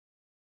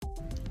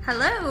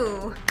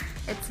Hello,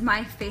 it's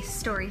my face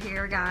story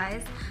here,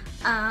 guys.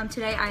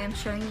 Today I am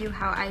showing you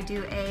how I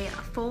do a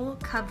full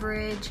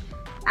coverage,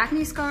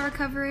 acne scar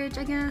coverage,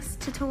 I guess,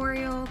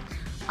 tutorial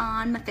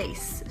on my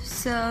face.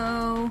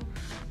 So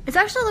it's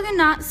actually looking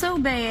not so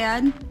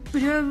bad. We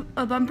do have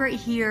a bump right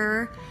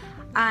here.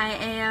 I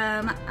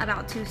am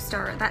about to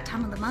start that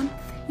time of the month,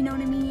 you know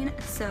what I mean?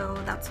 So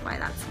that's why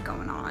that's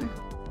going on.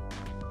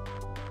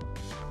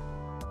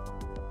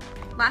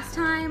 Last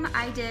time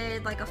I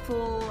did like a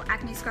full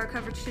acne scar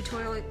coverage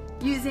tutorial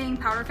using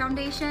powder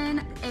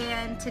foundation,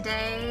 and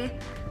today,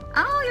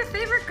 oh, your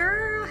favorite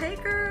girl, hey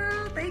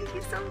girl, thank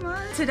you so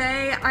much.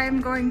 Today I'm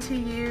going to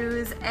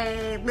use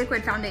a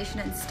liquid foundation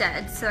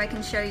instead, so I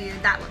can show you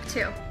that look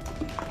too.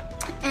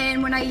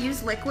 And when I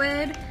use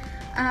liquid,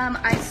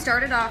 I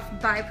started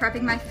off by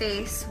prepping my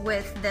face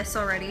with this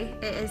already.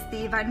 It is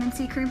the vitamin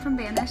C cream from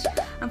BANISH.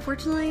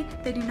 Unfortunately,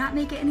 they do not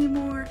make it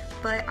anymore,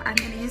 but I'm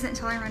gonna use it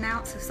until I run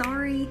out, so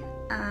sorry.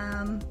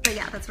 But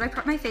yeah, that's what I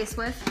prep my face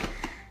with.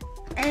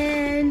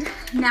 And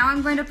now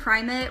I'm going to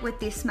prime it with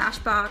the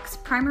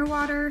Smashbox primer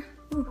water.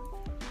 Ooh.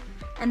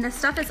 And this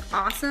stuff is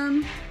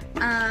awesome.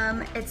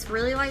 It's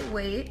really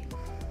lightweight,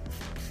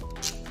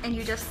 and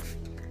you just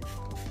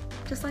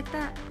like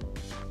that.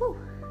 Ooh.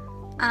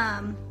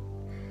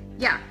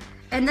 Yeah,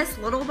 and this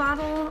little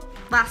bottle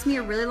lasts me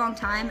a really long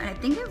time, and I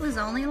think it was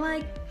only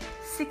like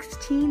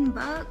 16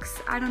 bucks.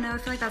 I don't know, I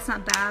feel like that's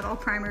not bad. All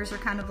primers are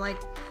kind of like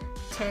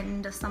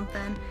 10 to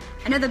something.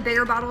 I know the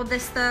bigger bottle of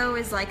this though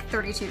is like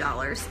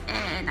 $32,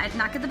 and I did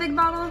not get the big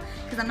bottle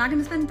because I'm not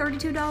gonna spend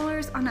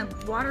 $32 on a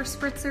water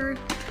spritzer.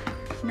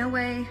 No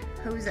way,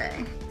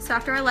 Jose. So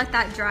after I let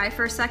that dry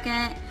for a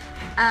second,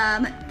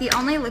 the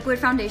only liquid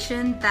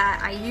foundation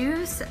that I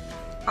use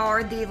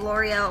are the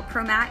L'Oreal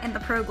Pro Matte and the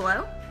Pro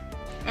Glow,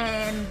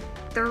 and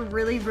they're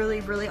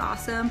really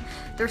awesome.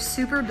 They're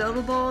super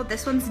buildable.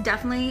 This one's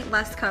definitely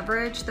less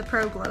coverage. The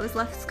Pro Glow is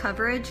less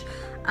coverage,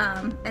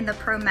 and the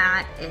Pro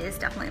Matte is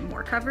definitely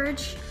more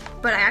coverage.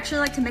 But I actually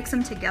like to mix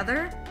them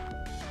together,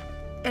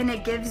 and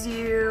it gives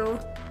you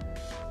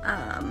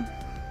kind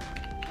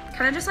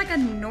of just like a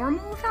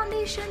normal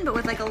foundation, but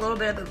with like a little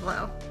bit of a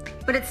glow.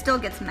 But it still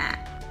gets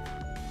matte.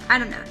 I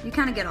don't know, you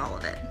kind of get all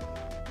of it.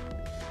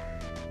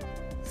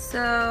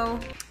 So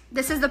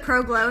this is the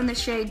Pro Glow in the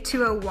shade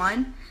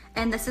 201,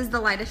 and this is the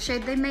lightest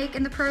shade they make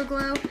in the Pro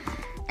Glow.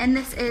 And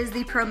this is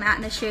the Pro Matte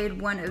in the shade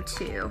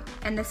 102,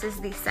 and this is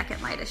the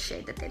second lightest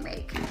shade that they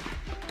make.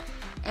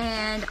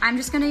 And I'm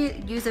just gonna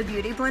use a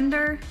beauty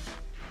blender,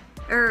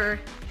 or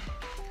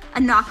a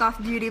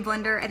knockoff beauty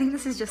blender. I think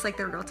this is just like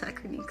the Real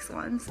Techniques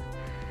ones.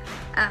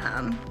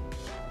 I'm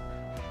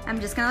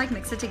just gonna like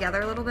mix it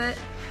together a little bit.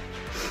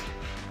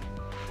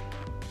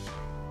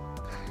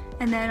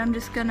 And then I'm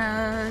just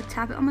gonna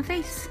tap it on my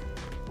face.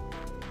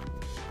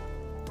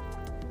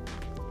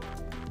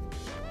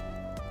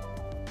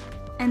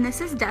 And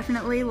this is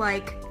definitely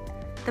like,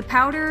 the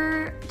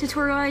powder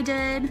tutorial I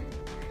did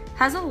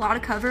has a lot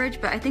of coverage,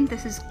 but I think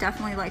this is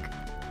definitely like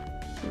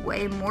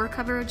way more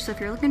coverage. So if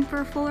you're looking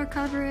for a fuller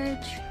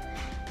coverage,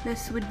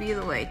 this would be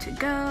the way to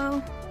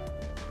go.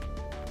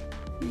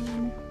 I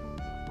mean,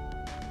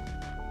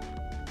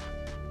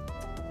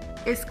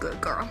 it's good,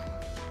 girl.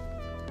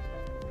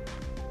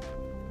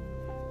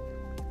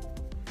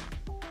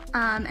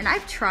 And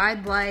I've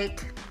tried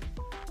like,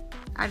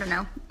 I don't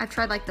know, I've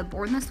tried like the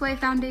Born This Way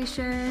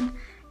foundation,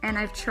 and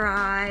I've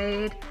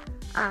tried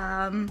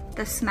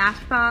the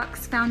Smashbox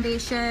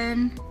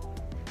foundation,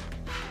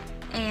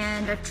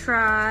 and I've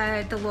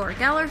tried the Laura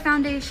Geller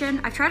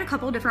foundation. I've tried a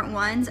couple different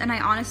ones, and I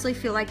honestly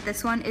feel like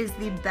this one is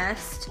the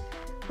best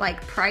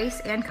like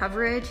price and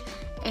coverage,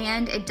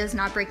 and it does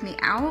not break me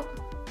out,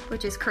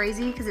 which is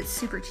crazy because it's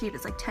super cheap.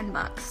 It's like 10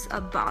 bucks a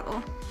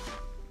bottle.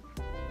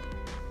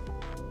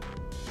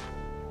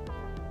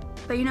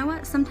 But you know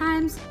what?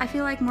 Sometimes I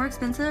feel like more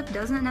expensive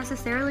doesn't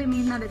necessarily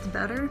mean that it's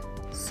better.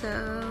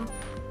 So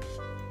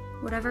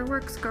whatever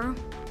works, girl.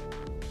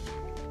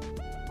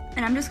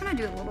 And I'm just gonna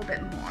do a little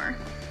bit more.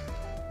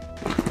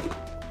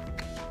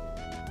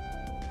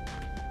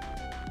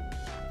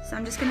 So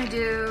I'm just gonna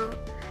do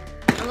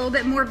a little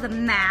bit more of the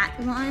matte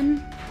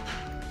one.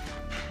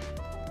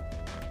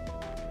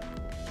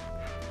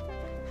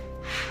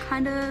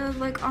 Kind of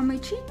like on my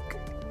cheek.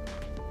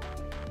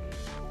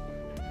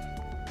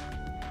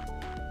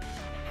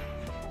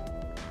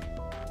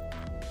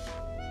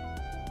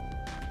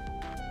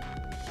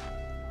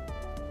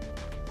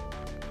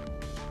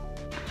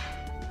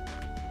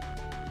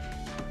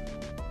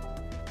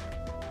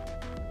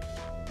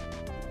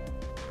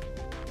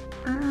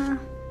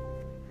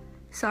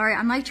 Sorry,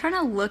 I'm like trying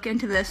to look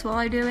into this while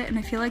I do it, and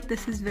I feel like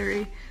this is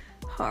very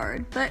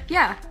hard. But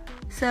yeah,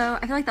 so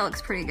I feel like that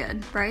looks pretty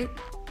good, right?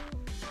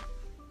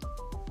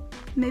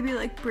 Maybe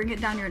like bring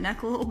it down your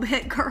neck a little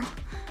bit, girl,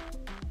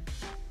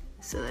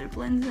 so that it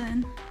blends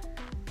in.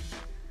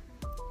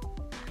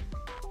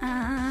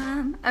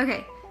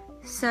 Okay,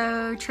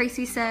 so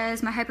Tracy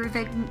says, my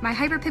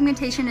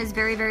hyperpigmentation is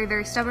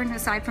very stubborn.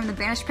 Aside from the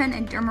Banish pen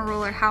and derma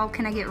roller, how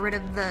can I get rid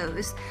of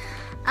those?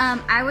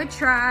 I would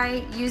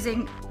try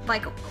using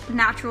like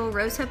natural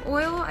rosehip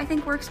oil, I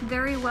think works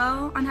very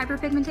well on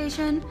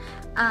hyperpigmentation.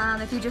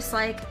 If you just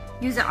like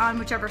use it on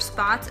whichever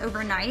spots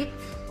overnight.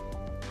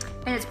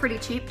 And it's pretty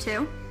cheap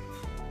too.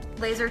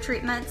 Laser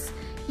treatments.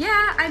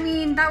 Yeah, I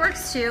mean, that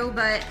works too,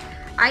 but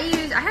I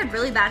had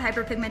really bad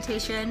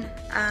hyperpigmentation.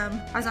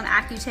 I was on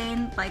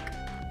Accutane like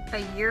a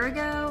year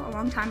ago, a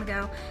long time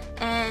ago,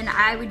 and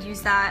I would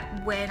use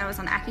that when I was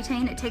on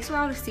Accutane. It takes a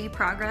while to see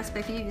progress, but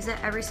if you use it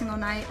every single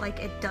night, like,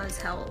 it does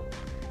help.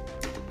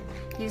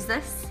 Use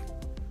this.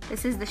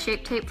 This is the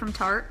Shape Tape from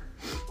Tarte.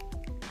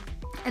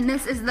 And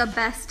this is the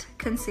best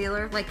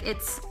concealer. Like,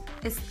 it's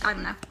I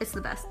don't know, it's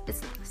the best.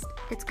 It's the best.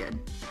 It's good.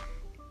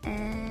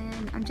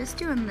 And I'm just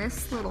doing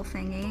this little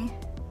thingy.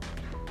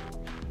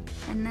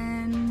 And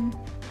then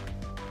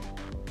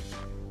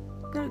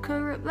gotta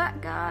cover up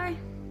that guy.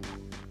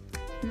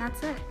 And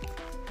that's it.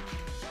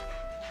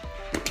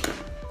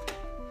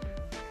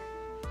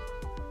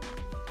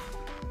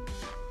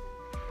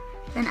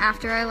 Then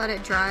after I let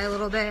it dry a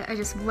little bit, I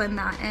just blend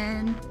that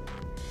in.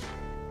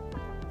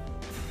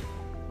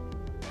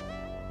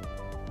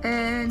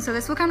 And so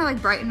this will kind of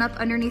like brighten up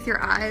underneath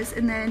your eyes,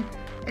 and then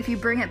if you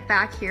bring it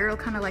back here, it'll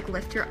kind of like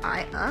lift your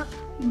eye up.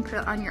 You can put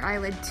it on your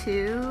eyelid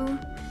too,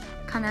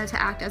 kind of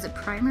to act as a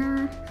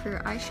primer for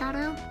your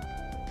eyeshadow.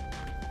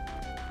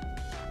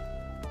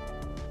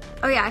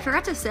 Oh yeah, I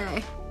forgot to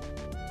say,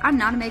 I'm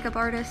not a makeup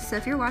artist, so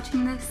if you're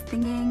watching this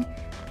thinking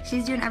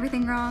she's doing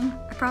everything wrong,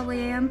 I probably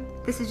am.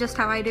 This is just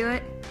how I do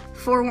it.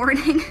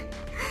 Forewarning,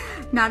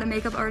 not a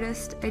makeup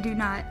artist. I do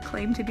not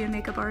claim to be a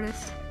makeup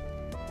artist.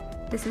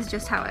 This is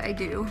just how I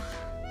do.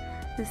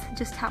 This is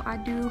just how I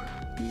do.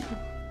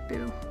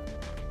 Boo.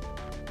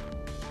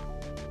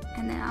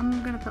 And then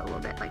I'm gonna put a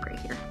little bit like right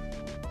here.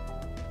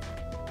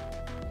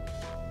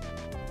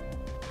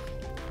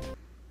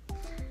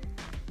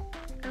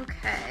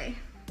 Okay.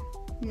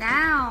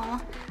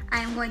 Now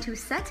I'm going to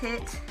set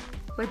it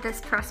with this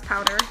pressed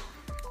powder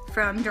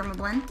from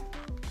Dermablend.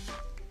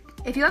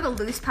 If you have a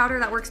loose powder,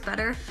 that works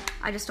better.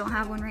 I just don't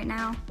have one right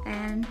now,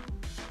 and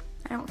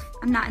I'm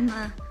not in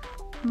the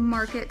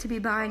market to be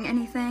buying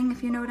anything,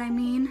 if you know what I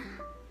mean.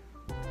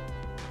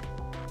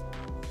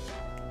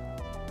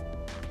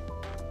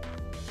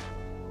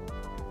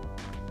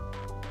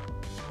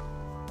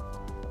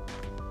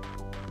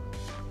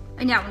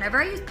 And yeah,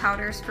 whenever I use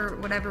powders for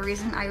whatever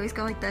reason, I always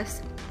go like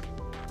this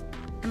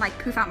and like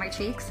poof out my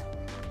cheeks,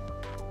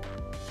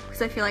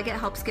 because I feel like it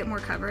helps get more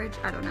coverage.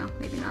 I don't know,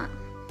 maybe not.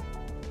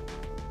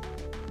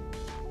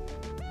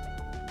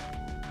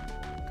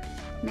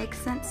 Makes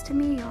sense to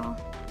me, y'all.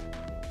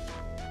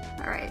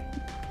 All right.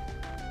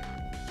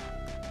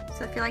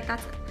 So I feel like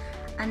that's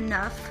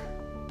enough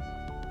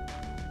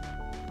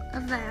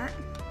of that.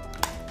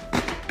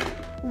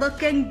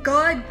 Looking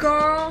good,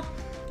 girl.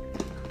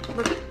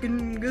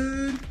 Looking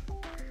good.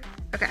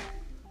 Okay.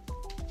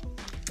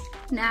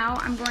 Now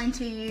I'm going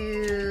to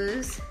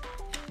use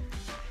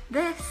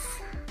this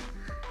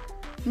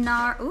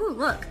ooh,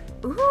 look.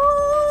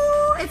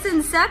 Ooh, it's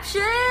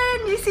Inception.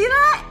 You see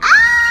that?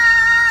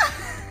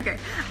 Ah! Okay,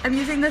 I'm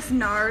using this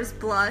NARS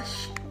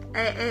blush.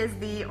 It is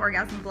the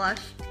Orgasm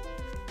blush.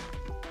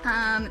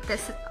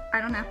 This,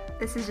 I don't know.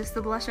 This is just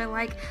the blush I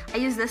like. I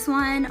use this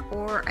one,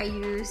 or I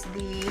use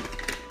the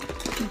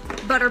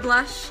Butter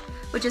Blush,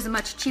 which is a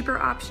much cheaper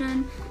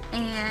option,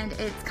 and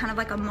it's kind of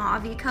like a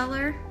mauve-y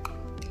color.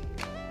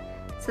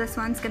 So this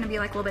one's gonna be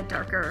like a little bit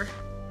darker,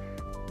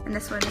 and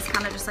this one is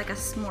kind of just like a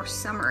more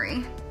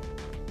summery.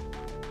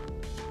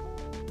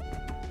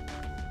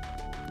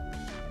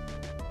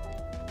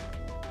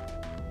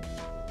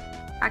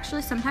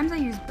 Actually, sometimes I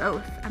use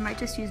both. I might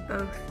just use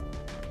both.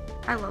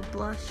 I love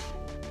blush.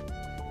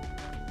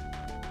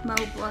 Mo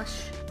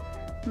blush,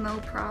 mo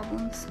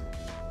problems.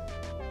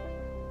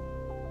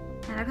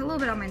 And I put a little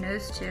bit on my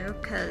nose too,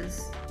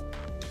 because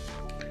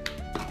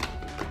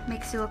it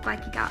makes you look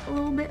like you got a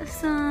little bit of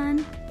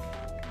sun.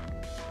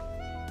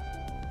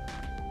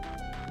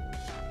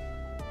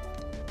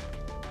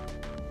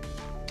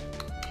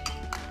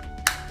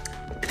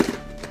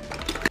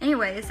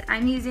 Anyways,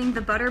 I'm using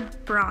the Butter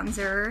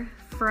Bronzer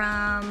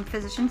from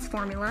Physicians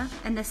Formula,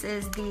 and this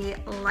is the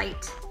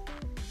light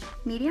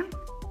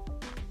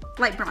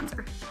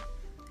bronzer.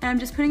 And I'm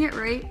just putting it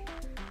right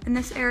in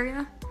this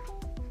area.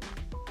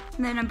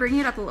 And then I'm bringing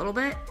it up a little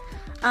bit.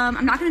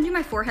 I'm not gonna do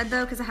my forehead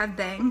though, because I have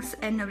bangs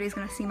and nobody's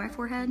gonna see my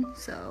forehead.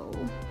 So,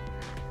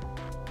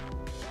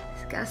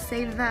 just gotta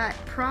save that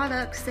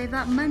product, save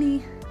that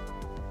money.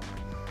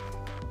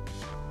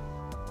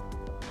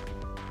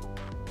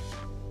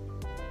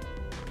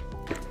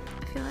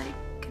 I feel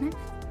like, can it?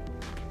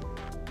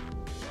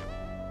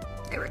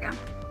 There we go.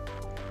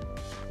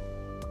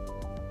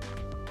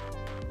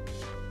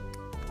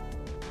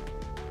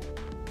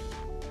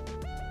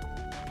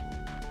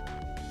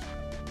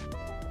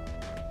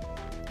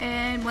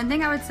 And one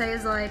thing I would say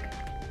is, like,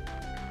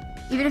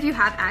 even if you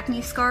have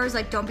acne scars,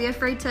 like, don't be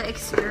afraid to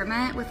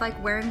experiment with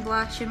like wearing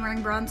blush and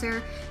wearing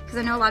bronzer, because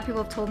I know a lot of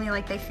people have told me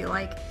like they feel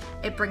like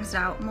it brings it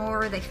out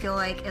more, they feel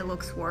like it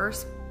looks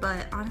worse,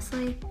 but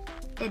honestly,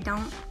 it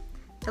don't.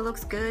 It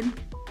looks good.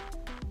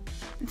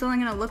 It's only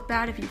gonna look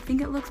bad if you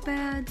think it looks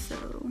bad,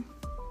 so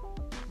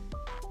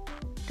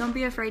don't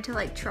be afraid to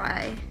like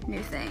try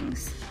new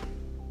things.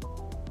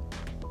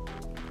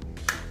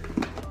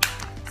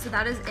 So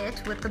that is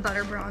it with the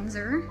butter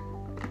bronzer.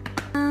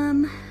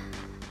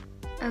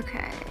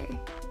 Okay.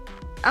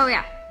 Oh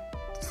yeah.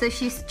 So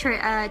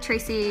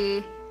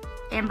Tracy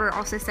Amber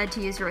also said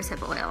to use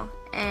rosehip oil.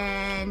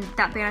 And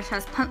that Banish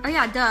has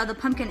the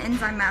pumpkin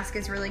enzyme mask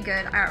is really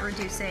good at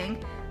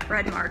reducing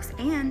red marks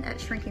and at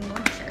shrinking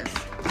blemishes.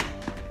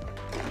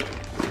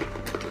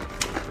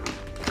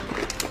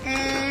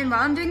 And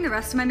while I'm doing the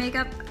rest of my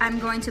makeup, I'm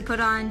going to put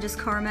on just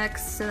Carmex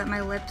so that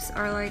my lips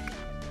are like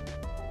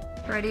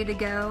ready to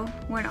go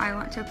when I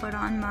want to put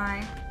on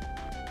my,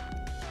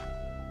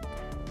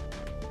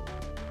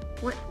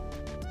 what?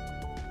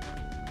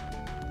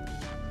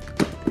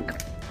 Okay.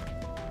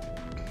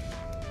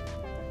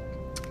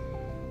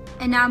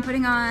 And now I'm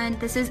putting on,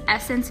 this is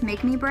Essence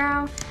Make Me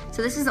Brow.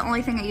 So this is the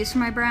only thing I use for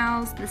my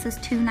brows. This is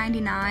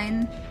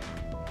 $2.99,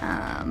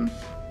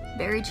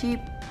 very cheap.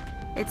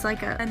 It's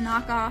like a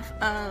knockoff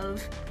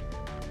of,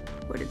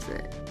 what is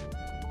it?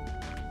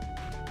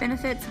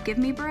 Benefits Give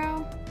Me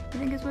Brow, I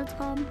think is what it's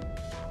called.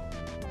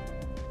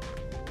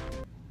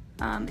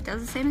 It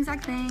does the same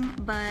exact thing,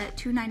 but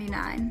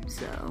 $2.99,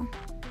 so.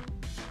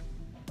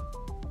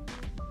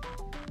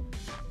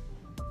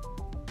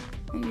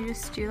 And you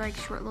just do like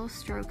short little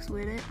strokes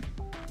with it.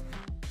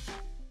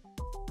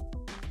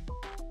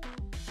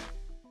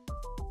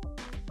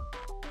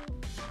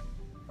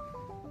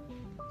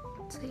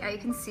 So yeah, you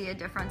can see a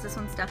difference. This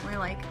one's definitely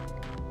like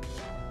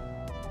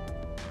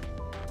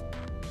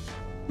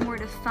more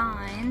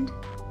defined.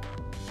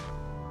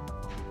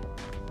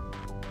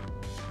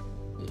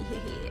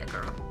 Yeah,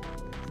 girl.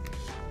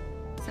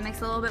 So it makes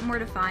it a little bit more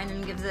defined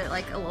and gives it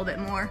like a little bit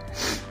more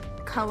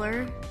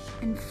color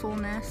and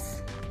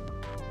fullness.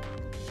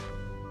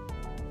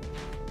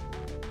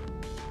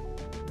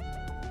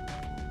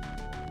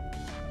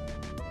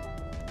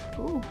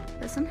 Ooh,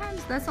 but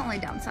sometimes that's the only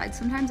downside.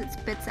 Sometimes it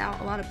spits out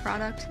a lot of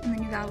product and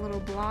then you got a little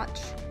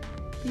blotch.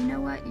 But you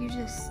know what? You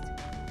just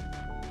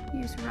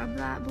rub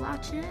that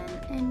blotch in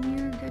and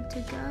you're good to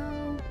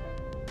go.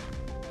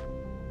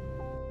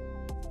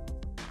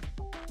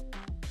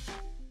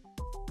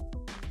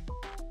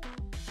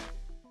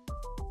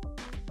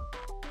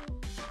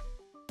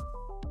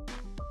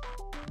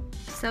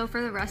 So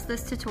for the rest of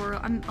this tutorial,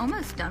 I'm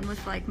almost done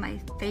with like my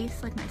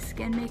face, like my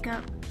skin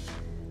makeup.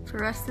 For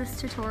the rest of this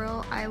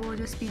tutorial, I will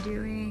just be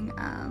doing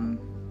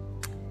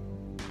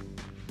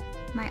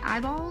my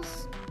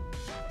eyeballs.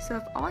 So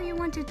if all you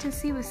wanted to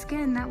see was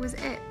skin, that was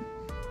it.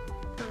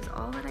 That was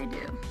all that I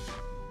do.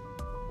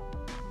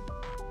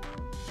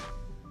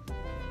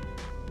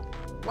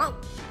 Whoa!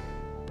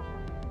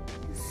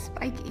 It's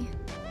spiky.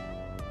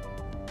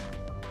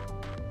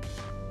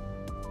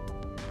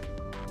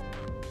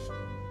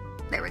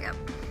 There we go.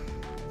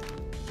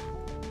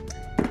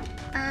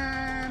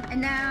 And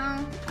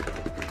now,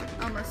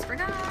 almost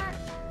forgot,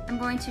 I'm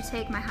going to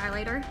take my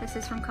highlighter. This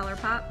is from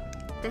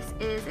ColourPop. This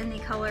is in the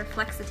color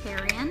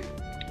Flexitarian.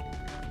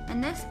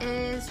 And this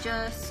is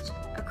just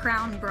a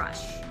crown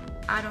brush.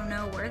 I don't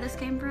know where this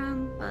came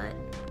from, but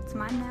it's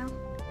mine now.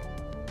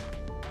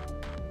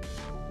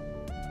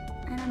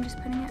 And I'm just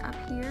putting it up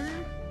here.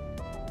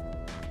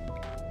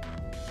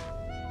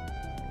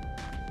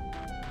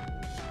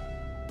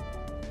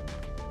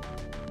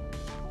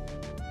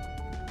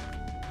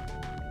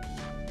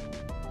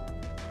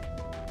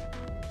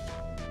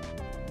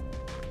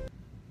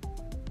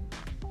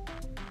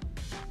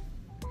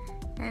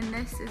 And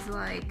this is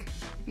like,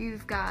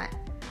 you've got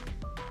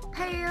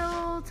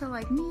pale to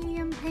like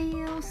medium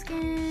pale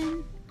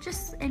skin,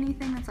 just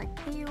anything that's like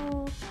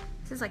pale.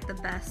 This is like the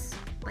best.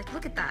 Like,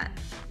 look at that.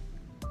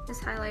 This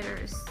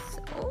highlighter is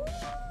so,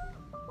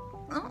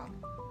 oh,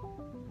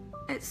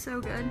 it's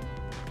so good.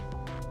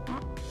 Oh.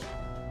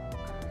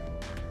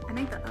 I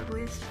think the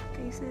ugliest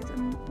faces,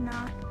 I'm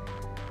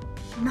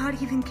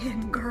not even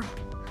kidding, girl.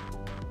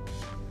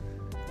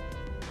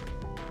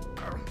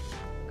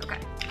 Okay.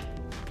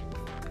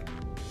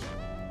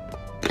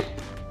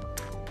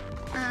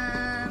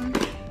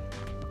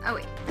 Oh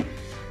wait,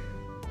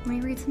 let me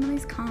read some of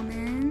these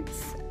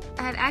comments.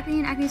 I have acne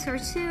and acne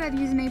scars too. I've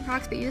used many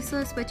products but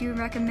useless. What do you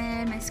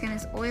recommend? My skin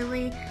is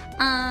oily.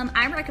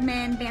 I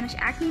recommend Banish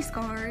Acne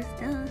Scars.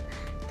 Duh.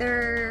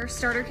 Their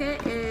starter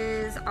kit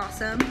is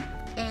awesome,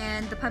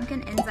 and the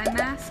pumpkin enzyme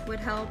mask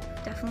would help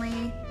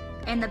definitely,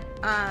 and the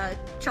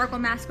charcoal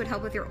mask would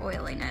help with your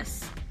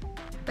oiliness.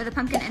 But the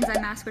pumpkin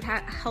enzyme mask would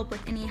help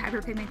with any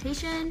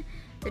hyperpigmentation.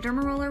 The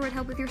derma roller would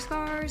help with your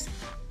scars,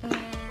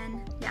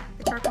 and yeah,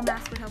 the charcoal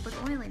mask would help with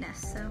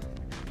oiliness. So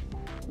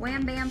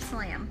wham bam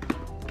slam.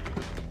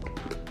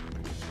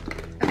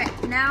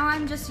 Okay, now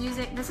I'm just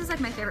using, this is like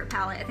my favorite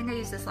palette. I think I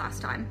used this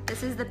last time.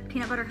 This is the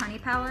Peanut Butter Honey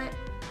palette.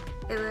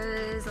 It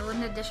was a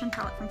limited edition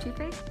palette from Too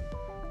Faced.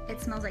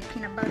 It smells like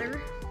peanut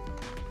butter.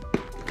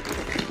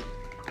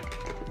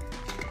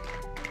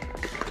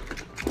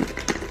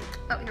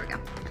 Oh, here we go.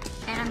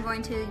 And I'm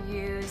going to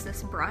use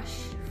this brush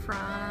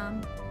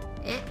from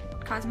It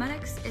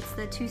Cosmetics. It's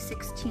the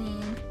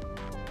 216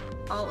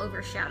 all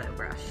over shadow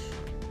brush.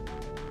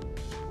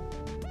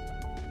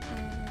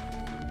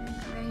 And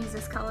I'm gonna use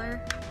this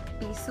color,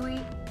 Be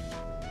Sweet.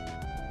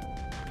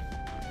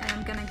 And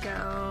I'm gonna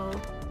go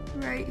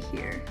right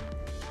here.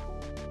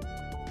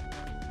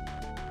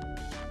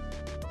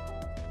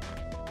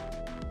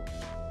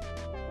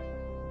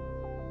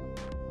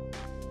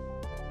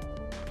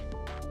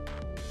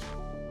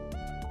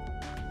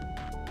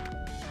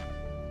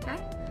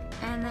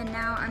 And then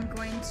now I'm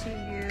going to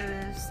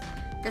use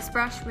this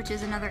brush, which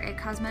is another IT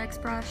Cosmetics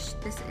brush.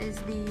 This is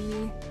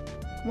the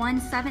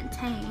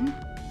 117.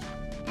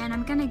 And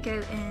I'm gonna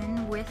go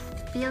in with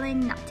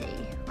Feeling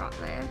Nutty right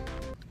there.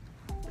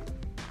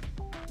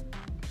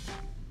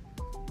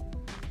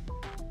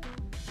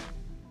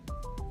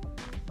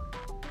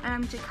 And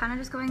I'm just kind of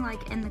just going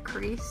like in the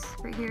crease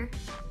right here.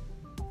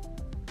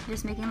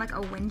 Just making like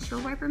a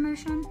windshield wiper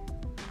motion.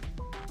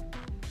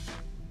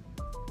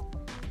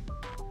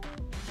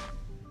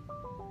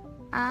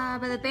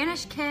 But the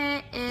Banish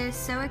kit is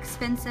so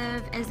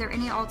expensive. Is there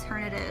any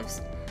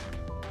alternatives?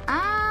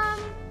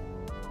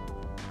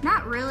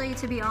 Not really,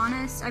 to be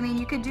honest. I mean,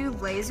 you could do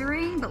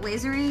lasering, but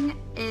lasering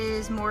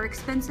is more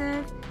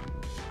expensive.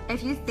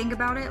 If you think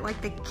about it,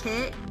 like the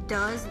kit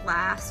does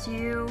last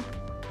you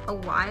a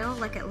while,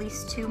 like at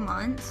least 2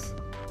 months.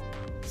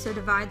 So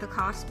divide the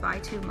cost by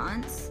 2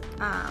 months.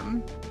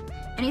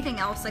 Anything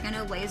else, like I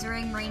know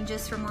lasering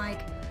ranges from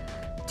like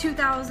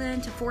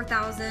 $2,000 to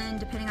 $4,000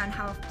 depending on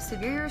how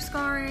severe your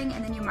scarring,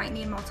 and then you might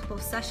need multiple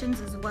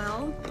sessions as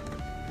well.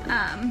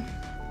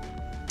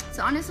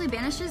 So honestly,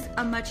 Banish is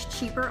a much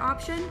cheaper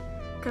option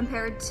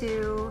compared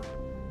to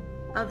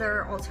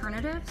other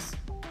alternatives.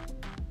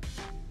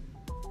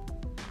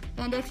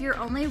 And if you're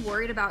only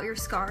worried about your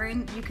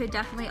scarring, you could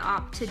definitely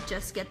opt to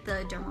just get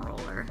the derma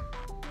roller.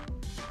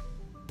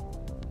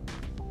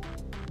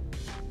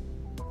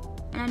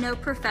 And I know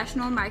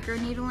professional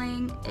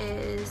microneedling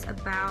is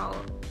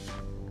about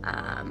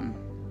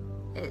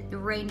it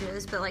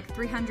ranges, but like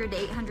 $300 to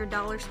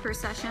 $800 per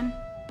session.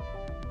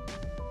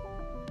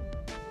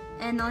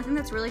 And the only thing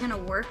that's really going to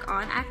work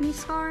on acne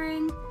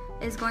scarring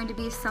is going to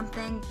be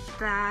something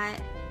that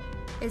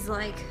is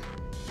like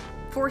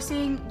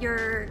forcing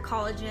your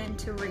collagen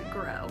to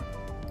regrow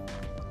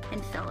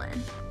and fill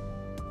in.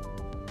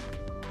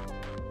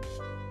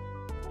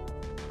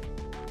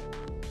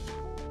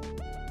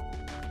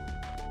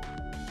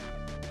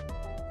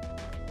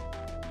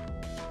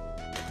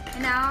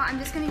 And now I'm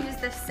just going to use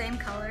this same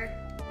color,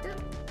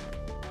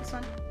 this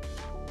one,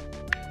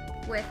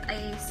 with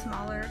a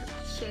smaller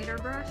shader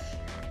brush.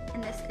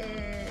 And this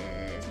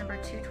is number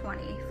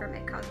 220 from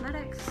IT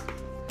Cosmetics.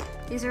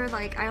 These are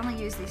like, I only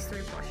use these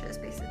 3 brushes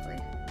basically.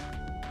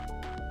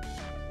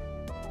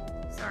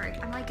 Sorry,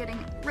 I'm like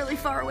getting really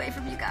far away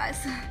from you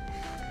guys.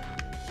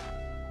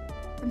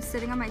 I'm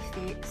sitting on my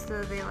feet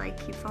so they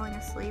like keep falling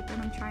asleep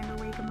and I'm trying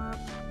to wake them up.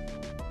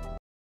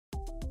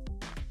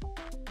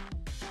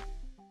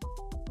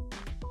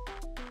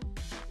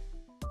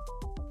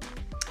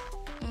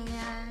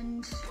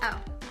 And, oh,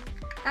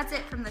 that's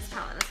it from this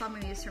palette. That's all I'm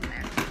gonna use from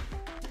there.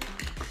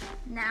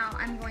 Now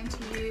I'm going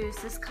to use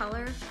this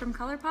color from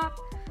ColourPop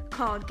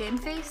called Game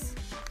Face.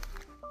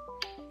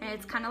 And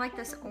it's kind of like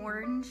this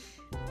orange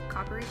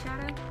coppery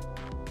shadow.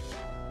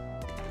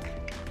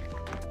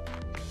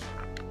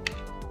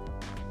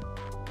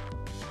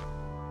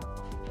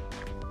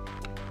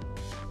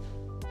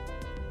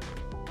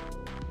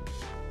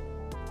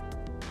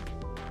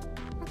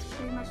 That's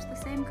pretty much the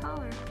same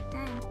color,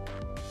 dang.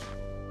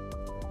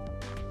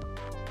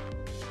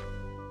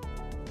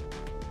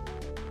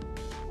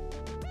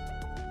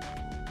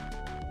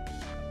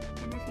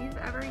 And if you've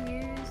ever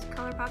used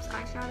ColourPop's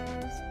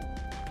eyeshadows,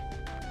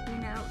 you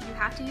know, you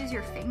have to use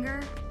your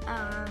finger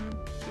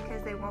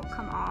because they won't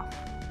come off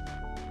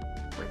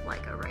with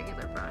like a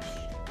regular brush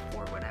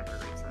for whatever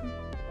reason.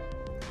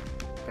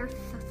 They're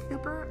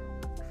super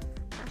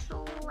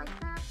special like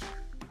that.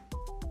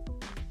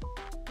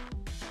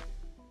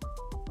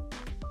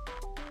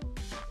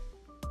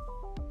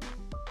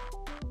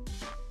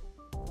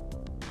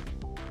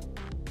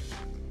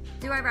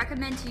 Do I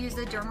recommend to use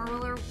the derma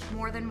roller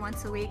more than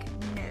once a week?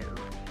 No.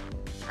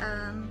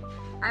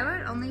 I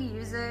would only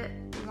use it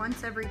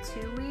once every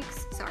 2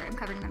 weeks. Sorry, I'm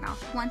covering my mouth.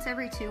 Once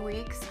every 2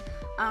 weeks.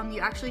 You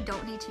actually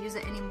don't need to use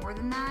it any more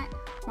than that.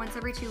 Once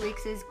every 2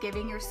 weeks is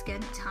giving your skin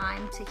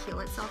time to heal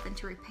itself and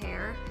to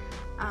repair.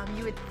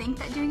 You would think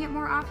that doing it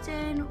more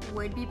often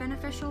would be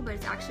beneficial, but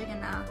it's actually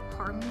gonna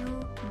harm you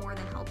more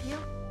than help you.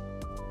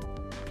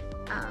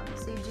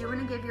 So you do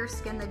wanna give your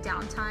skin the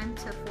downtime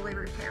to fully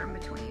repair in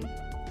between.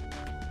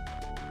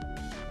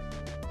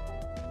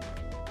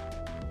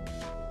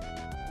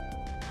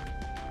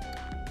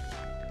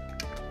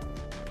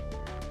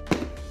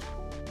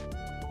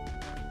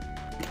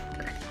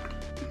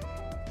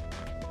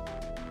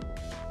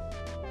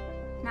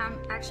 Now I'm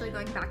actually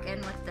going back in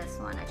with this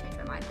one. I changed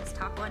my mind, this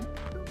top one.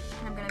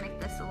 And I'm gonna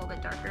make this a little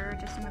bit darker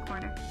just in the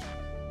corner.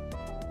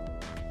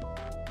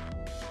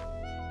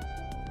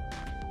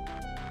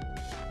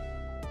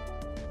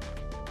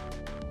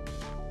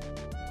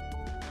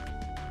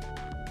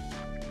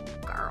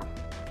 Girl.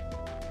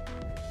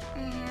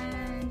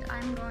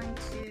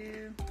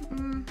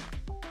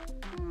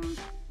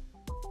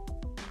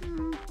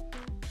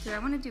 Do I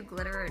want to do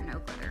glitter or no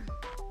glitter?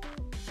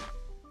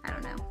 I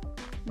don't know.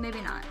 Maybe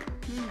not.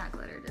 Maybe not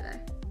glitter today.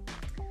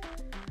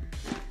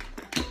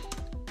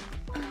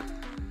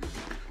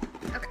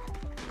 Okay.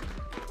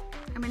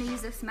 I'm gonna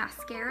use this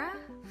mascara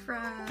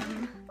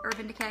from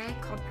Urban Decay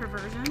called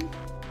Perversion.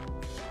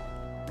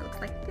 It looks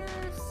like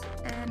this,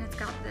 and it's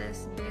got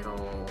this big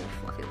old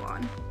fluffy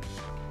wand.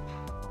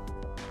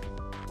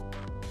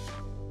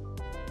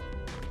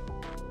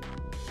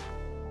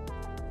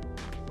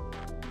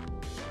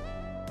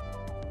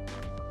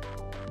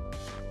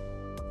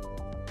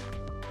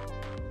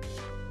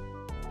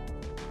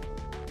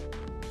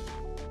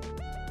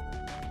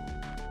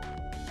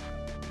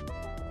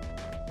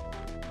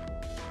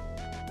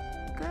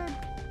 Good.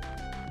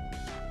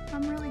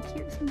 I'm really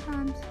cute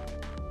sometimes.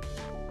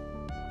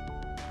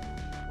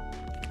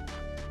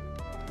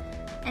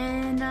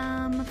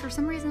 And for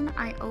some reason,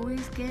 I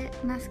always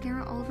get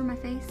mascara all over my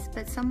face,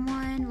 but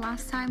someone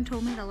last time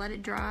told me to let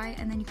it dry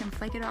and then you can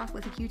flake it off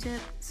with a Q-tip.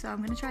 So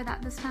I'm gonna try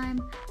that this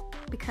time,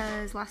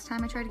 because last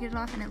time I tried to get it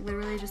off and it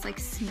literally just like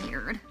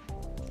smeared.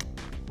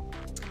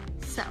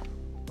 So,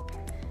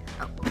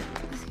 oh,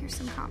 here's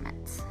some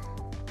comments.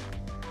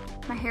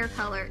 My hair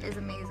color is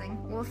amazing.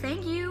 Well,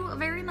 thank you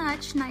very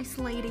much, nice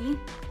lady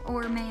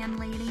or man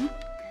lady.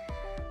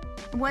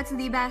 What's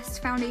the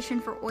best foundation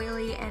for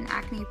oily and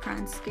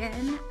acne-prone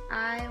skin?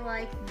 I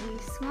like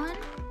this one.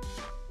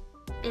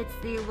 It's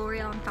the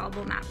L'Oreal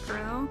Infallible Matte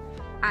Pro.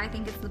 I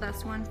think it's the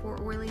best one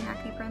for oily and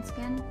acne-prone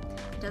skin.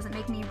 It doesn't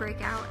make me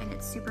break out and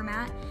it's super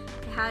matte.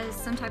 It has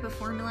some type of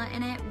formula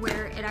in it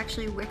where it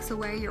actually wicks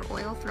away your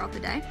oil throughout the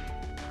day.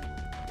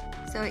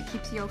 So it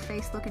keeps your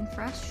face looking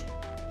fresh.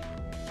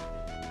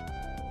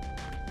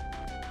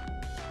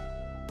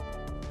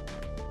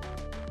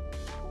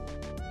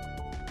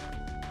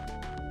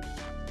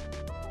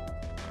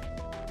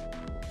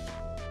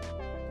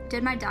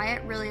 Did my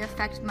diet really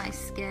affect my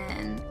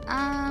skin?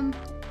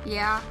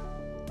 Yeah.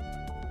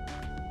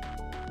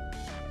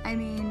 I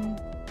mean,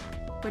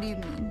 what do you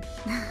mean?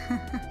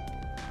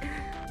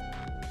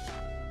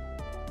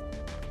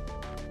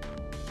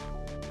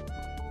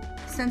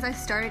 Since I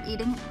started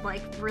eating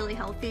like really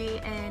healthy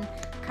and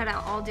cut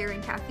out all dairy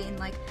and caffeine,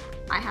 like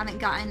I haven't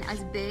gotten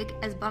as big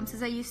as bumps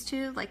as I used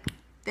to. Like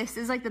this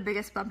is like the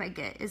biggest bump I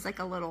get is like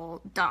a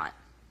little dot.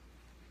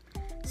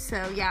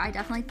 So yeah, I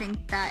definitely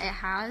think that it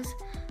has.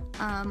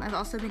 I've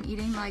also been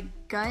eating like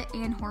gut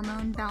and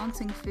hormone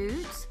balancing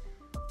foods.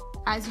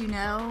 As you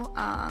know,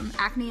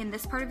 acne in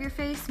this part of your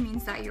face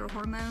means that your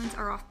hormones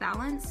are off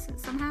balance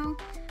somehow,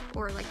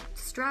 or like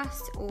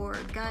stress or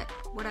gut,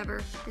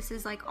 whatever. This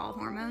is like all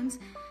hormones.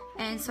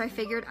 And so I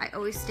figured I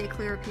always stay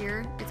clear up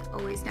here. It's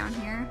always down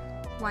here.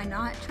 Why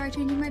not try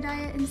changing my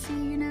diet and see,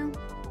 you know?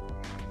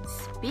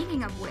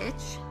 Speaking of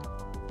which,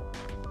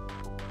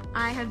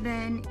 I have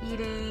been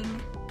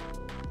eating,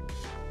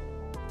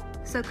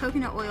 so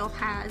coconut oil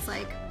has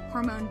like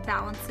hormone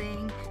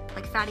balancing,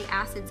 like fatty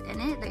acids in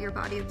it that your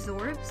body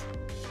absorbs.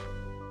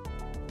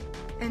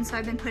 And so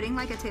I've been putting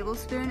like a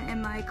tablespoon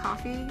in my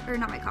coffee, or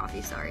not my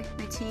coffee, sorry,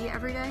 my tea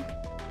every day.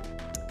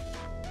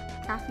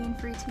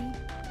 Caffeine-free tea.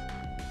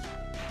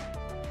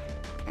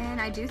 And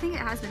I do think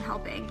it has been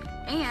helping.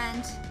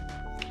 And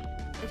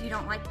if you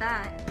don't like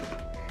that,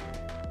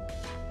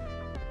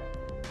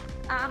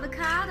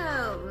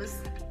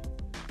 avocados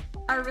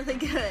are really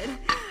good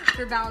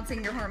for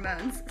balancing your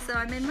hormones. So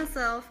I made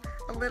myself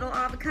a little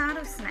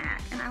avocado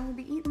snack and I will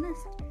be eating this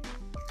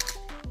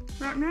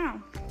right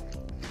now.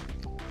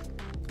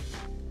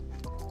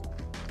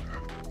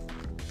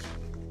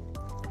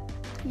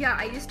 Yeah,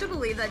 I used to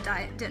believe that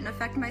diet didn't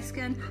affect my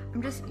skin.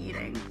 I'm just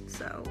eating,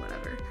 so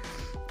whatever.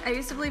 I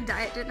used to believe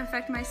diet didn't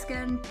affect my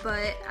skin,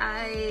 but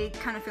I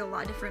kind of feel a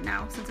lot different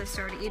now since I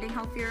started eating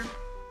healthier.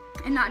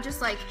 And not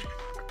just like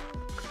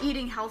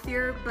eating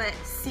healthier, but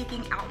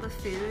seeking out the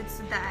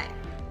foods that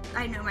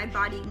I know my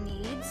body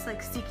needs,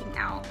 like seeking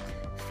out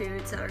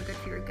foods that are good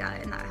for your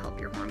gut and that help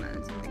your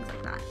hormones and things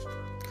like that.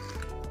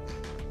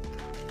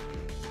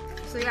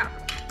 So yeah,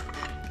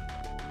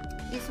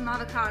 eat some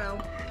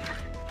avocado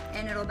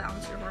and it'll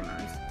balance your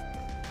hormones.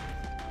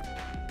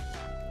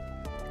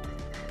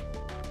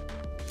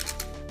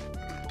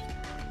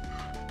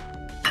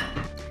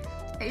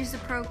 I use the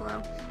Pro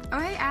Glow. Oh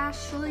hey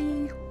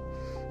Ashley.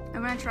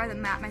 I'm gonna try the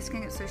matte. My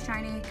skin gets so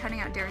shiny. Cutting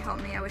out dairy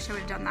helped me. I wish I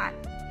would have done that.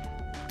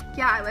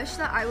 Yeah, I wish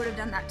that I would have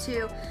done that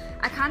too.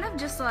 I kind of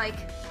just like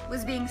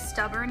was being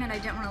stubborn and I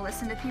didn't want to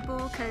listen to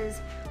people because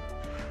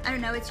I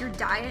don't know, it's your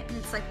diet and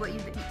it's like what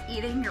you've been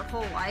eating your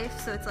whole life.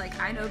 So it's like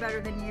I know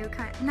better than you.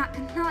 Not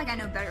like I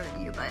know better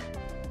than you, but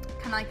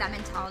kind of like that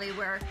mentality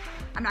where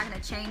I'm not gonna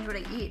change what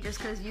I eat just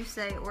because you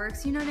say it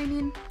works. You know what I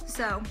mean?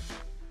 So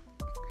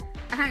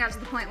I kind of got to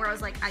the point where I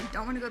was like, I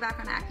don't want to go back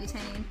on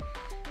Accutane,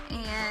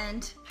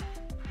 and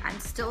I'm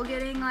still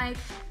getting like,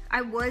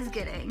 I was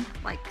getting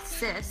like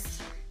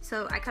cysts.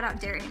 So I cut out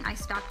dairy and I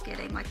stopped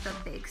getting like the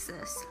big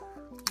cysts.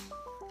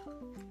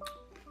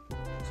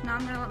 So now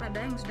I'm gonna let my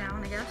bangs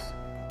down, I guess.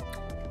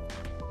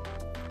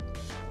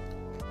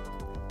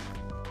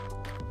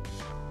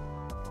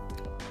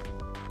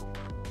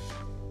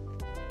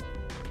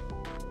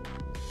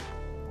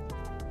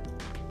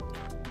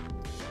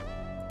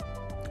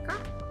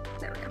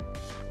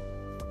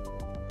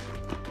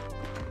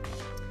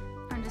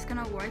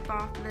 gonna wipe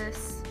off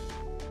this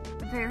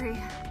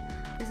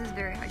this is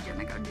very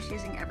hygienic. I'm just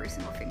using every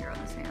single finger on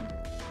this hand.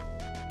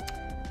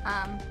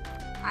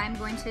 I'm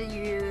going to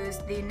use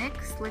the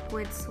NYX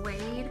Liquid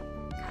Suede.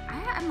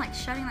 I'm like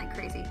shedding like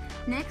crazy.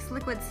 NYX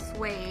Liquid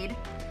Suede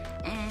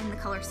in the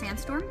color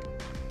Sandstorm.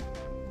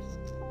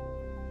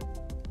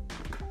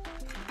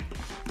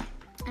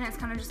 And it's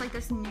kind of just like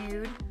this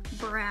nude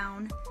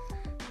brown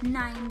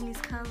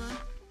 90s color.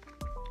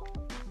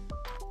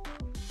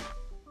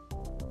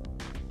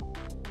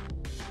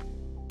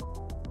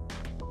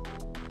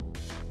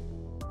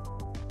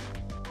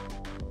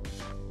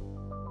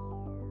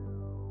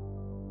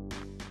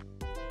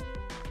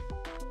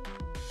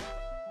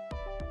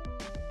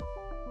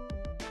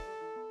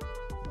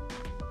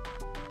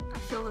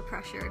 I feel the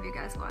pressure of you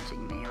guys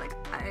watching me. Like,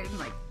 I'm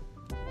like,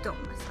 don't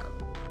mess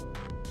up.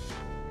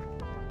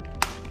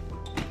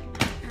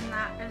 And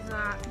that is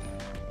that.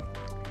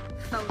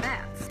 So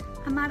that's.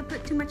 I might have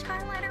put too much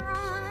highlighter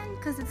on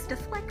because it's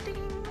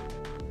deflecting.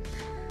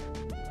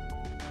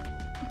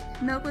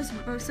 Milk was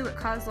mostly what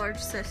caused large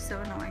cysts, so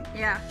annoying.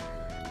 Yeah,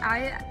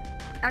 I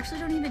actually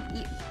don't even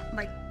eat,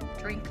 like,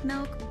 drink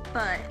milk,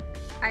 but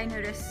I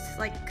noticed,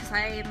 like, because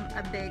I am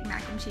a big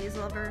mac and cheese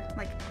lover,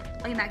 like,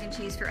 I eat mac and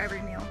cheese for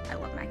every meal. I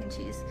love mac and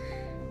cheese.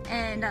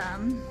 And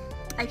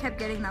I kept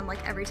getting them,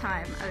 like, every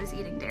time I was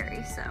eating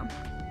dairy, so.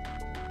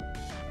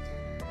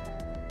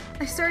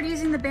 I started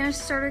using the BANISH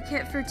starter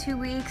kit for 2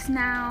 weeks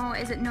now.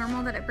 Is it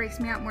normal that it breaks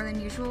me out more than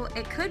usual?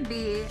 It could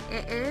be.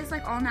 It is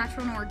like all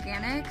natural and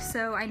organic,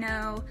 so I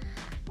know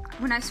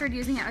when I started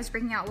using it, I was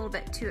breaking out a little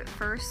bit too at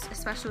first,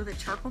 especially with a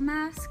charcoal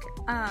mask.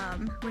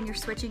 When you're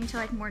switching to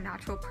like more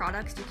natural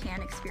products, you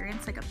can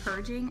experience like a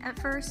purging at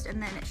first,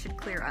 and then it should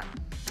clear up.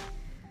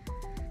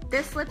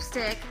 This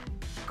lipstick,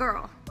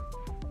 girl,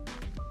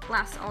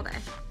 lasts all day.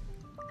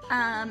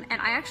 And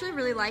I actually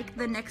really like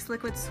the NYX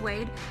Liquid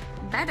Suede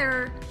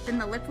better than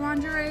the lip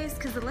lingeries,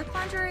 because the lip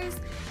lingeries,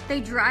 they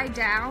dry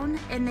down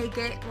and they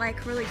get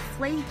like really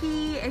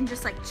flaky and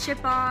just like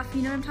chip off,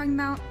 you know what I'm talking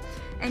about?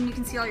 And you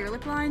can see all your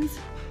lip lines.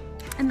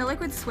 And the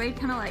Liquid Suede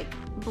kind of like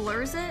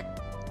blurs it.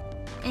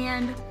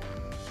 And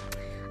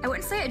I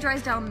wouldn't say it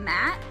dries down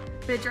matte,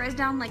 but it dries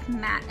down like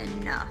matte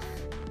enough.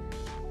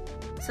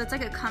 So it's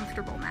like a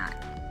comfortable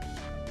matte.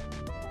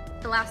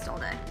 It lasts all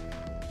day.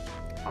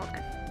 All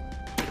day.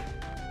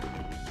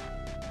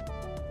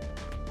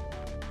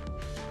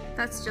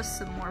 That's just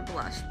some more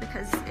blush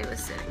because it was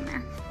sitting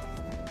there.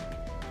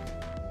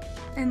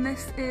 And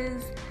this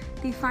is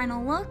the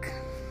final look.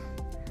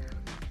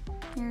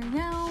 Here we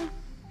go.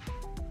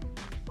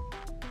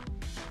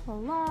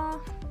 Voila.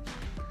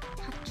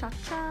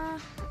 Ha-cha-cha.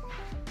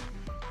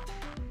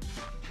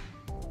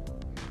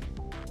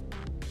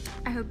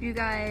 I hope you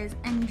guys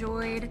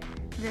enjoyed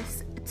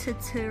this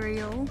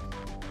tutorial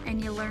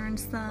and you learned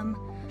some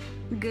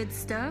good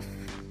stuff.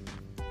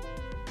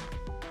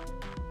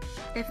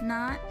 If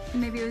not,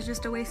 maybe it was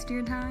just a waste of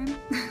your time.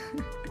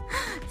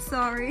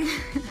 Sorry.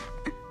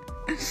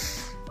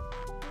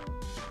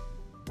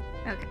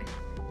 Okay.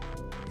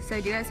 So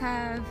do you guys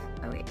have,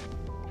 oh wait.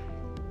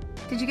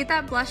 Did you get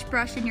that blush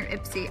brush in your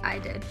Ipsy? I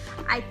did.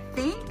 I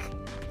think,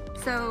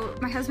 so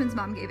my husband's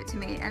mom gave it to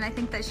me, and I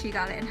think that she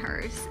got it in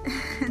hers.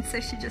 And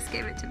so she just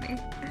gave it to me.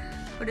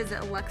 What is it,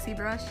 a Luxie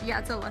brush? Yeah,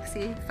 it's a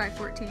Luxie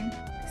 514.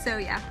 So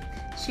yeah,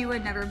 she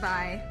would never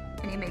buy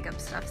any makeup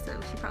stuff, so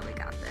she probably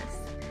got this.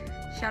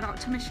 Shout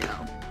out to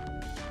Michelle.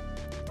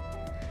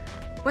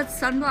 What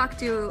sunblock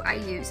do I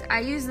use? I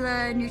use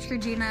the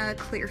Neutrogena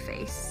Clear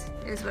Face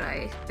is what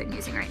I've been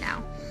using right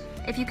now.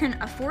 If you can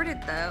afford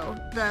it though,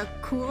 the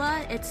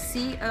Coola, it's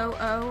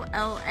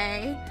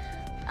C-O-O-L-A.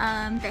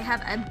 They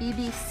have a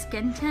BB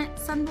Skin Tint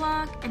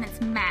sunblock and it's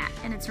matte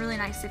and it's really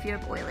nice if you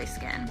have oily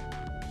skin.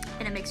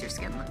 And it makes your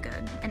skin look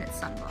good and it's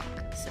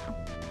sunblock, so.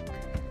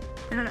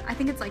 I don't know, I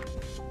think it's like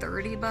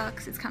 30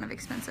 bucks. It's kind of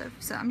expensive.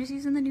 So I'm just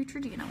using the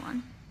Neutrogena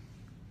one.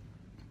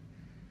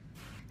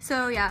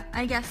 So yeah,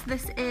 I guess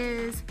this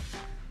is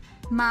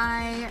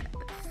my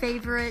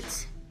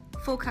favorite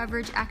full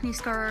coverage acne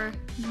scar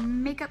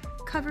makeup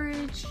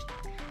coverage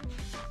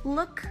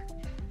look,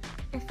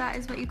 if that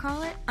is what you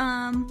call it.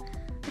 I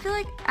feel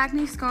like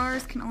acne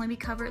scars can only be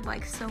covered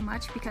like so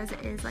much because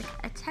it is like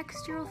a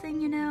textural thing,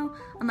 you know,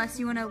 unless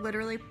you want to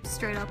literally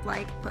straight up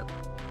like put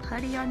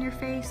putty on your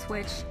face,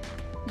 which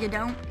you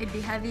don't. It'd be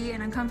heavy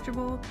and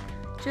uncomfortable.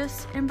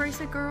 Just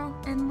embrace it, girl,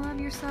 and love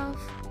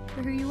yourself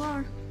for who you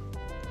are.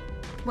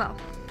 Well,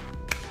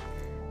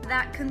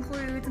 that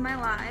concludes my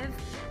live.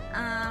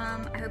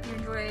 I hope you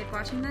enjoyed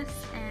watching this,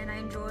 and I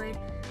enjoyed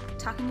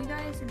talking to you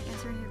guys and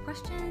answering your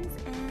questions,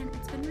 and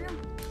it's been real.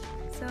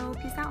 So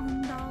peace out,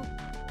 home dog.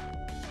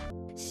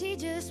 She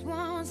just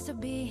wants to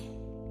be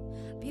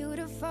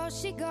beautiful.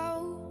 She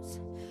goes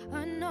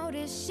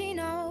unnoticed. She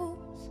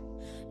knows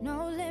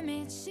no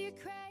limits. She